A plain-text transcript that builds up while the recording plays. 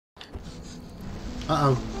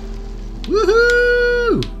Uh-oh.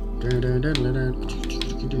 Woohoo!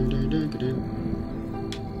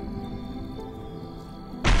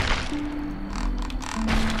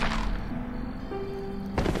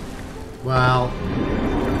 Well.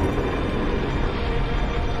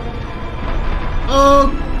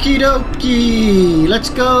 Okie dokie! Let's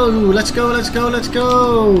go! Let's go! Let's go! Let's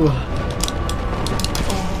go!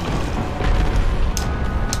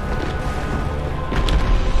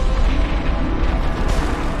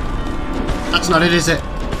 That's not it, is it?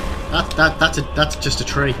 That's just a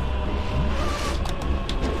tree.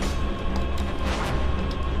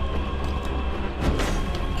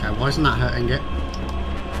 Okay, why isn't that hurting it?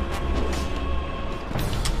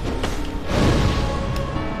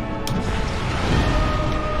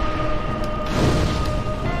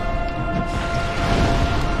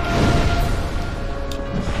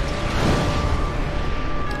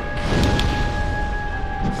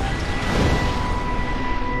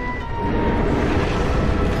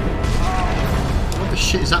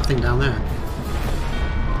 Shit is that thing down there?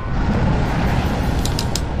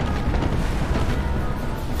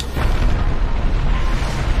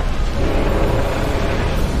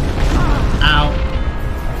 Ow.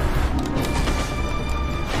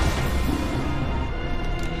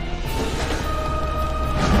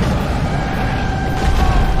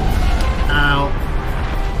 Ow.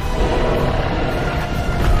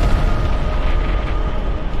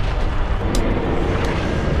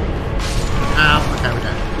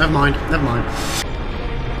 Never mind, never mind.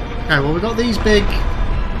 Okay, well we've got these big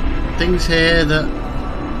things here that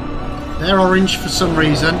they're orange for some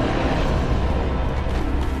reason.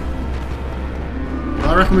 But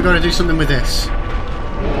I reckon we've got to do something with this.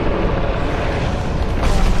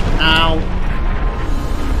 Ow.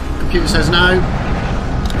 Computer says no.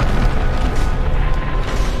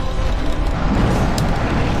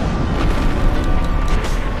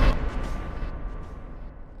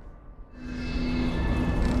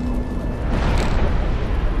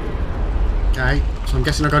 Okay, so I'm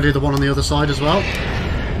guessing I've got to do the one on the other side as well.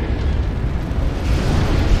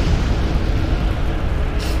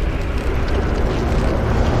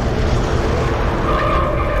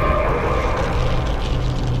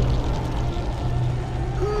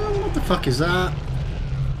 What the fuck is that?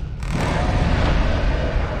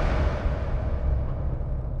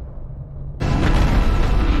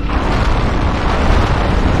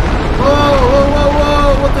 Whoa, whoa, whoa,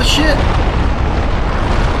 whoa, what the shit?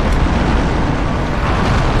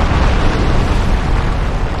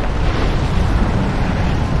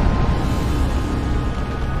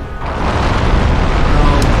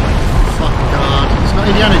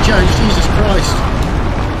 Indiana Jones, Jesus Christ.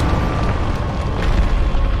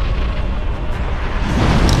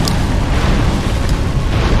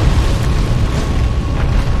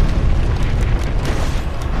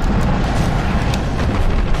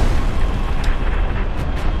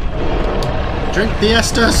 Drink the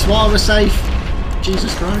Estus while we're safe.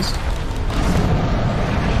 Jesus Christ.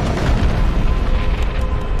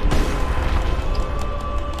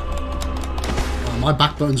 Oh, my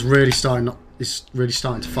back button's really starting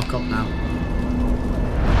to fuck up now.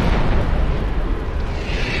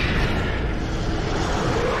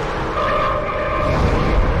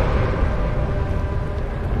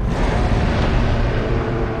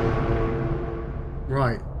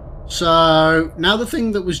 Right. So now the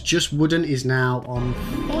thing that was just wooden is now on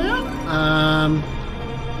fire.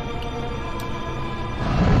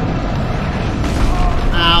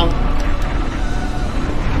 Ow.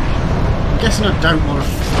 I'm guessing I don't want to.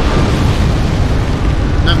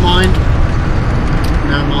 Never mind.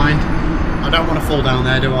 Never mind. I don't want to fall down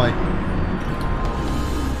there, do I?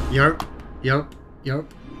 Yerp. Yerp. Yerp.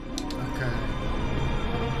 Okay.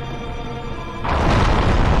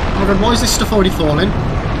 Oh god, why is this stuff already falling?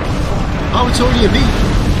 Oh, it's already a beat.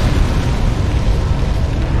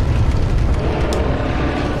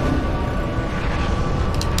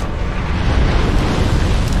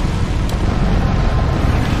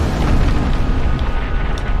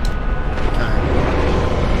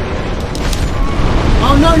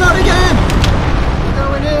 No, not again! We're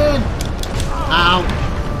going in! Ow!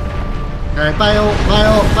 Okay, bail,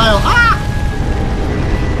 bail, bail! Ah!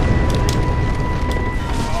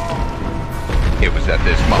 It was at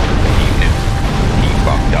this moment that he knew. He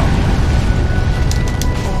fucked up.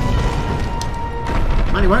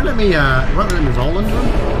 Man, he won't let me roll under him.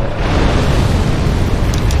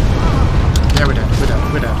 Yeah, we're dead, we're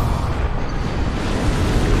dead, we're dead.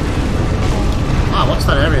 Ah, what's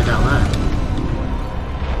that area down there?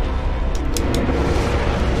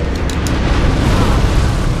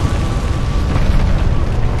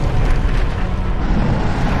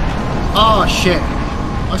 Oh shit!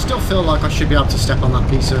 I still feel like I should be able to step on that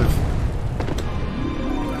piece of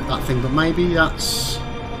that thing, but maybe that's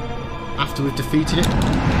after we've defeated it.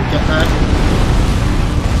 We'll get there.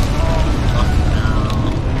 Fucking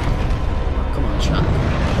hell. Come on, chat.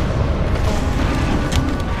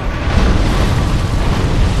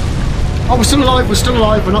 Oh, we're still alive, we're still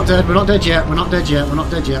alive, we're not dead yet, we're not dead yet, we're not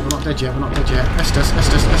dead yet, we're not dead yet, we're not dead yet. Estes.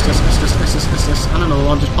 And another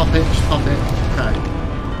one, just pop it, Okay.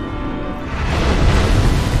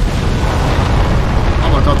 Oh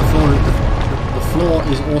my god, the floor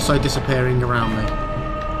is also disappearing around me.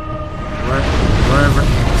 Wherever it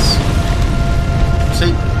is.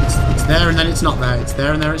 See, it's there and then it's not there, it's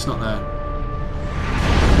there and there it's not there.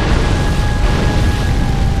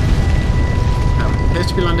 Appears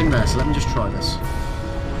to be landing there, so let me just try this.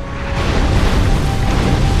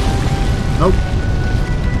 Nope.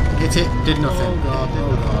 Hit it, did nothing. Oh god,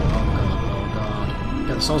 oh god, oh god, oh god.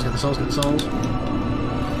 Get the souls, get the souls, get the souls.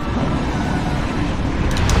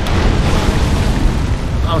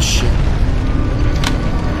 Oh shit.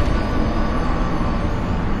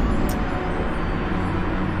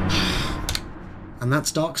 And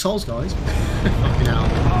that's Dark Souls, guys. Fucking hell.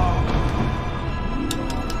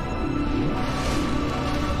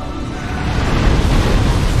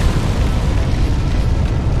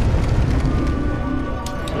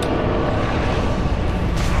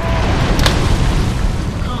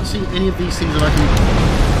 Any of these things that I can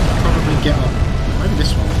probably get up. Maybe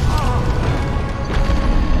this one.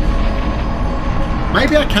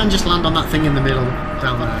 Maybe I can just land on that thing in the middle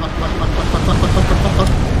down there.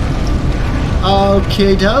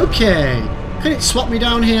 Okay, dokie. Can it swap me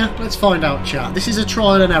down here? Let's find out, chat. This is a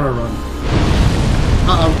trial and error run.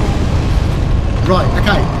 Uh-oh. Right,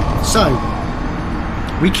 okay. So,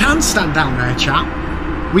 we can stand down there, chat.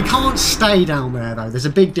 We can't stay down there, though. There's a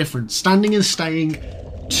big difference. Standing and staying.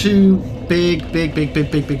 Two big differences.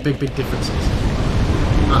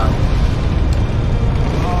 Uh-oh.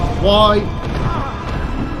 Why?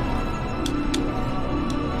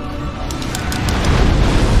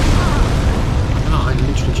 Oh, I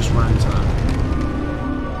literally just ran into that.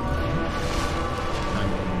 Okay.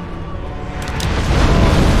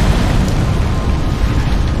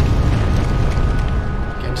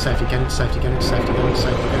 Get into safety, get into safety, get into safety, get into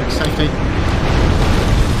safety, get into safety.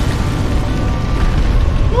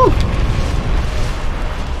 Woo!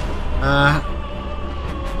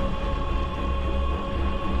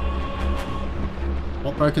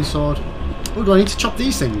 What broken sword? Oh, do I need to chop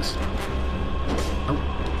these things? Oh.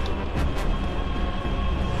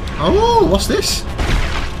 Oh, what's this?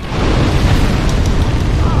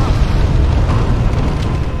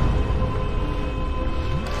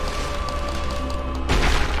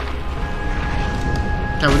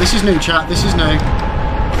 Okay, well this is new, chat. This is new.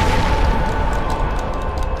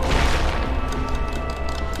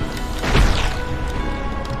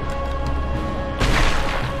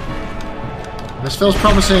 This feels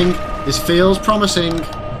promising. This feels promising.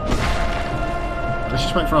 Let's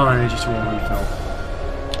just wait for our energy to all refill.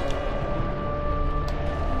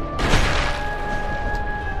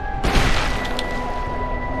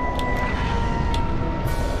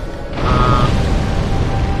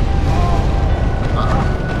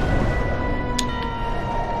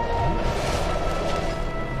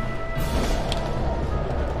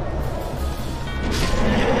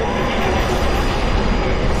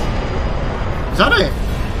 Is that it?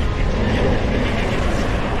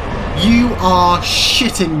 You are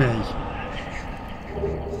shitting me.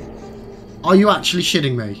 Are you actually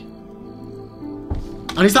shitting me?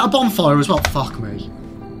 And is that a bonfire as well? Fuck me.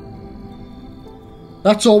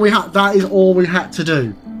 That's all we had. That is all we had to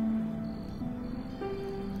do.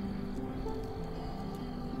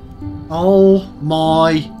 Oh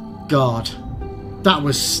my god. That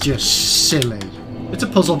was just silly. It's a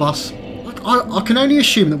puzzle boss. I can only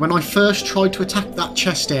assume that when I first tried to attack that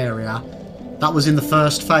chest area, that was in the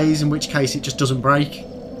first phase, in which case it just doesn't break.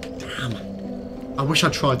 Damn. I wish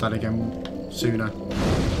I'd tried that again sooner.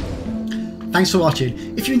 Thanks for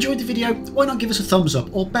watching. If you enjoyed the video, why not give us a thumbs up,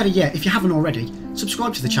 or better yet, if you haven't already,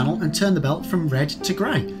 subscribe to the channel and turn the bell from red to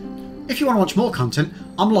grey. If you want to watch more content,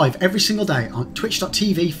 I'm live every single day on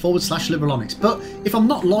twitch.tv/liberalonyx. But if I'm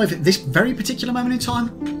not live at this very particular moment in time,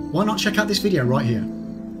 why not check out this video right here?